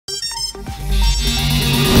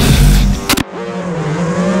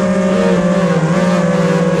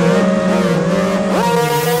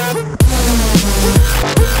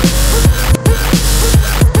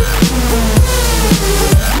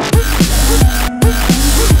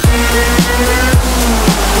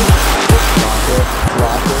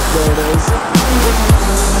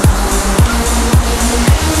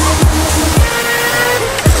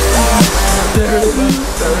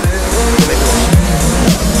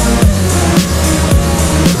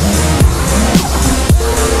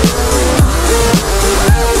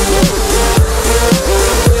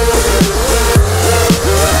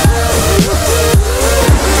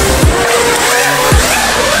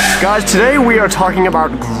Guys, today we are talking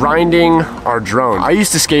about grinding our drone. I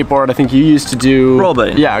used to skateboard. I think you used to do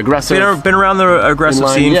rollerblade. Yeah, aggressive. Been around the aggressive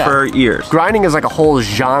scene for years. Grinding is like a whole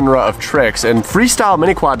genre of tricks, and freestyle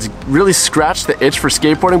mini quads really scratched the itch for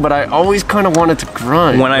skateboarding. But I always kind of wanted to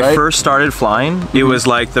grind. When I first started flying, it was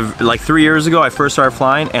like 3 years ago. I first started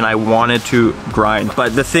flying, and I wanted to grind.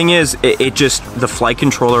 But the thing is, it just the flight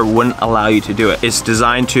controller wouldn't allow you to do it. It's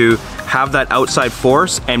designed to have that outside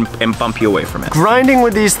force and bump you away from it. Grinding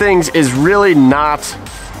with these things is really not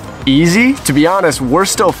easy. To be honest, we're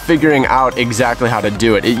still figuring out exactly how to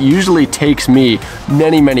do it. It usually takes me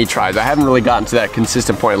many tries. I haven't really gotten to that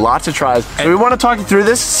consistent point. Lots of tries. So we want to talk you through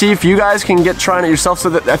this, see if you guys can get trying it yourself.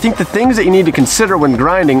 So that I think the things that you need to consider when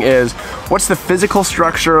grinding is what's the physical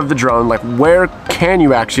structure of the drone, like where can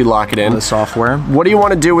you actually lock it in? The software. What do you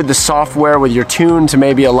want to do with the software, with your tune to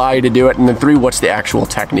maybe allow you to do it? And then 3, what's the actual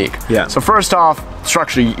technique? Yeah. So first off,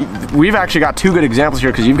 structure. We've actually got 2 good examples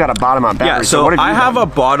here because you've got a bottom mount battery. Yeah, so what I have a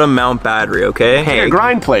bottom mount battery, okay? Hey, a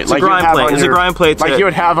grind plate. It's a grind plate. It's a grind plate like you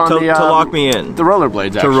would have on to lock me in. The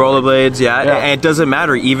rollerblades, actually. To rollerblades, yeah. And it doesn't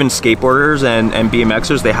matter. Even skateboarders and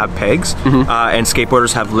BMXers, they have pegs, and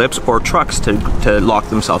skateboarders have lips or trucks to lock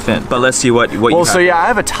themselves in. But let's see what you have. So yeah, I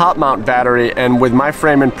have a top mount battery, and with my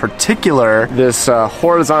frame in particular, this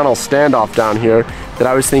horizontal standoff down here that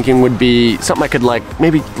I was thinking would be something I could like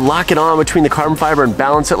maybe lock it on between the carbon fiber and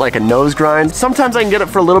balance it like a nose grind. Sometimes I can get it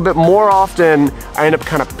for a little bit. More often I end up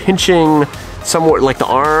kind of pinching somewhere, like the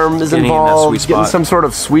arm is involved, getting some sort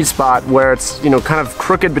of sweet spot where it's, you know, kind of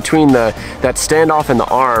crooked between that standoff and the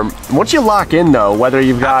arm. Once you lock in though, whether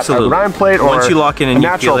you've got a grind plate or once you lock in and a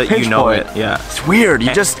natural you feel it, you know point, it. Yeah, it's weird.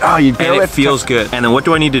 You just you and it feels good. And then what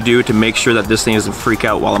do I need to do to make sure that this thing doesn't freak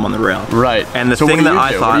out while I'm on the rail? Right. And the thing that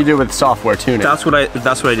I thought, what do you do with software tuning? That's what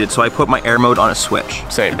I did. So I put my air mode on a switch.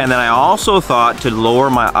 Same. And then I also thought to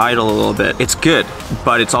lower my idle a little bit. It's good,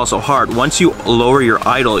 but it's also hard. Once you lower your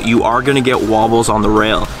idle, you are going to get wobbles on the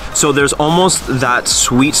rail. So there's almost that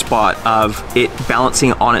sweet spot of it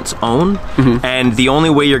balancing on its own, and the only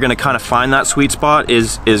way you're going to kind of find that sweet spot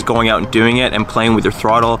is going out and doing it and playing with your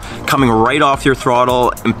throttle, coming right off your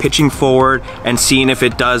throttle and pitching forward and seeing if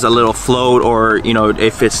it does a little float or, you know,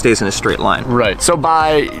 if it stays in a straight line. Right. So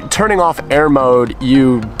by turning off air mode,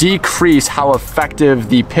 you decrease how effective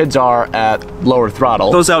the PIDs are at lower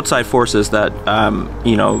throttle. Those outside forces that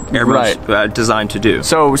you know, air mode's designed to do.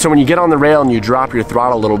 So when you get on the rail and you drop your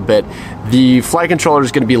throttle a little bit, the flight controller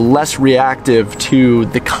is going to be less reactive to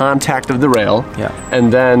the contact of the rail. Yeah.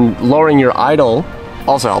 And then lowering your idle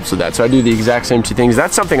also helps with that. So I do the exact same 2 things.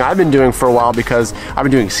 That's something I've been doing for a while because I've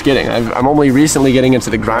been doing skidding. I'm only recently getting into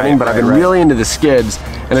the grinding, but I've been really into the skids.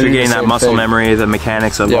 And so you're getting that muscle memory, the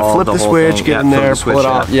mechanics of all flip the whole switch, thing. get in there, pull it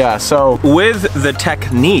off. Yeah, so with the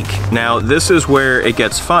technique, now this is where it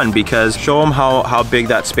gets fun because show them how big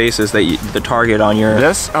that space is that the target on your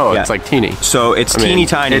it's like teeny. So it's teeny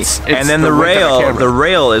tiny, and then the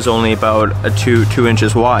rail is only about 2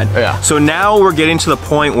 inches wide. Yeah. So now we're getting to the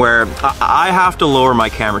point where I have to lower my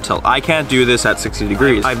camera tilt. I can't do this at 60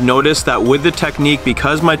 degrees. I've noticed that with the technique,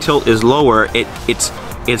 because my tilt is lower,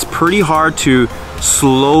 it's pretty hard to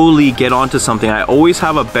slowly get onto something. I always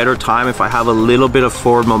have a better time if I have a little bit of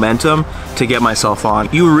forward momentum to get myself on.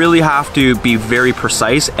 You really have to be very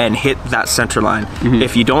precise and hit that center line.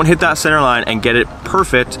 If you don't hit that center line and get it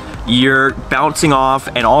perfect, you're bouncing off,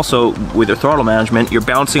 and also with your throttle management, you're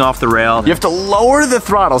bouncing off the rail. You have to lower the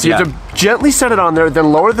throttle, so you have to gently set it on there,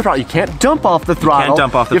 then lower the throttle. You can't dump off the throttle. You can't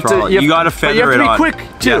dump off the throttle. You gotta feather it on. You have to be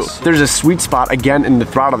quick too. Yes. There's a sweet spot again in the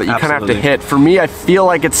throttle that you kind of have to hit. For me, I feel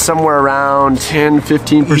like it's somewhere around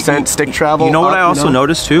 10-15% stick travel. You know what I also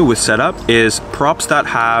noticed too with setup is props that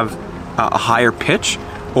have a higher pitch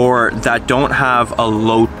or that don't have a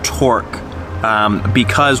low torque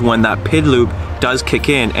because when that PID loop does kick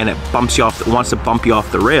in and it bumps you off, wants to bump you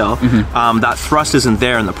off the rail, that thrust isn't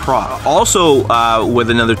there in the prop. Also, with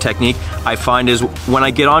another technique I find is when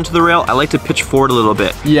I get onto the rail, I like to pitch forward a little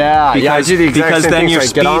bit. Yeah, I do the exact same thing. Your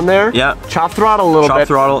speed, get on there, chop throttle a little bit,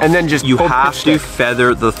 throttle, and then just you have to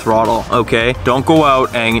feather the throttle. Okay, don't go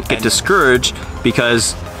out and get discouraged,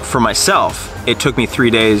 because for myself, it took me 3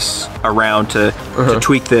 days around to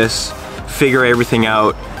tweak this, figure everything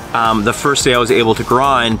out. The first day I was able to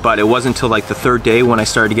grind, but it wasn't until like the third day when I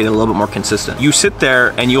started to get a little bit more consistent. You sit there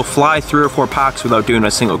and you'll fly 3 or 4 packs without doing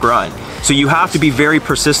a single grind. So you have to be very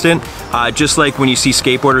persistent, just like when you see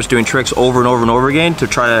skateboarders doing tricks over and over and over again to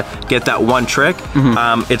try to get that one trick.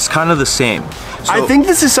 It's kind of the same. So, I think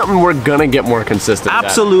this is something we're gonna get more consistent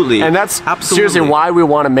Absolutely. at. And that's seriously why we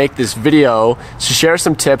want to make this video, to share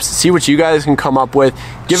some tips, see what you guys can come up with,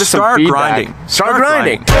 give us some feedback. Start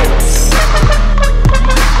grinding.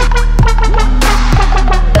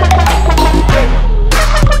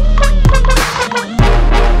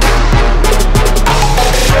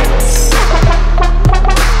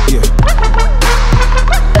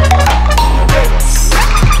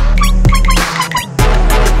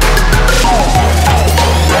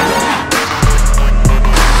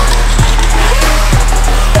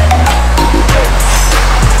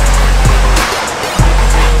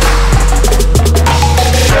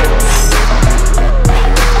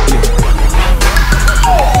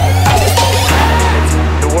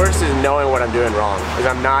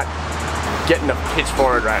 I'm not getting the pitch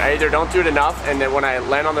forward right. I either don't do it enough, and then when I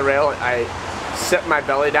land on the rail, I set my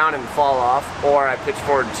belly down and fall off, or I pitch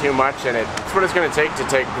forward too much, and it's what it's going to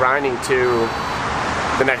take grinding to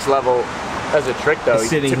the next level as a trick, though,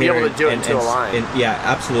 to be able to do it into a line. Yeah,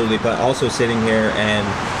 absolutely, but also sitting here and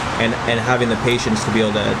having the patience to be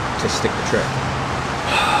able to stick the trick.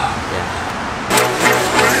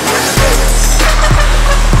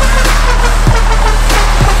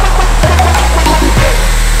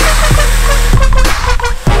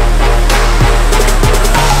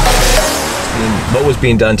 What was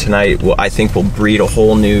being done tonight, I think, will breed a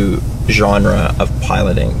whole new genre of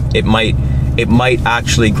piloting. It might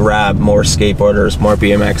actually grab more skateboarders, more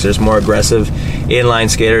BMXers, more aggressive inline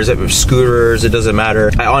skaters, scooters, it doesn't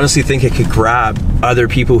matter. I honestly think it could grab other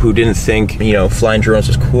people who didn't think, you know, flying drones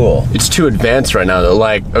was cool. It's too advanced right now though.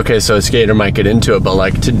 Like, okay, so a skater might get into it, but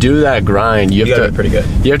like to do that grind, you have to be pretty good.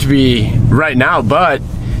 You have to be right now, but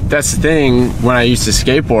that's the thing, when I used to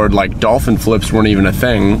skateboard, like dolphin flips weren't even a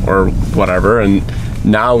thing or whatever, and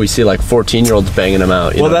now we see like 14-year-olds banging them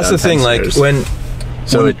out. Well, that's the thing, like when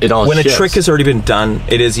a trick has already been done,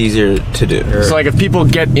 it is easier to do. So like if people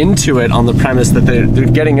get into it on the premise that they're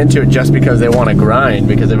getting into it just because they want to grind,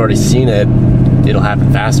 because they've already seen it, it'll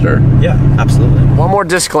happen faster. Yeah, absolutely. One more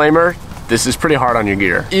disclaimer, this is pretty hard on your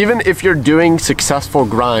gear. Even if you're doing successful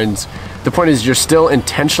grinds, the point is you're still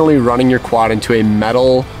intentionally running your quad into a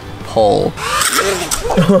metal pole.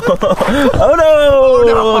 Oh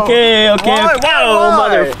no! Okay. Whoa,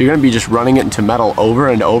 mother. You're gonna be just running it into metal over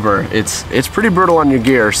and over. It's pretty brutal on your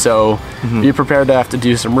gear, so be prepared to have to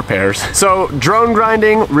do some repairs. So drone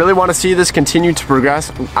grinding, really want to see this continue to progress.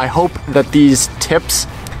 I hope that these tips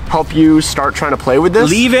help you start trying to play with this.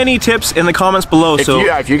 Leave any tips in the comments below.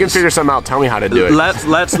 If you can figure something out, tell me how to do it.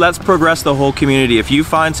 Let's progress the whole community. If you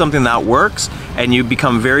find something that works and you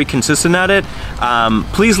become very consistent at it,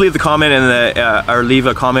 please leave the comment or leave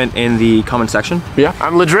a comment in the comment section. Yeah,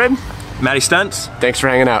 I'm Drib. MattyStuntz. Thanks for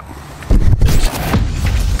hanging out.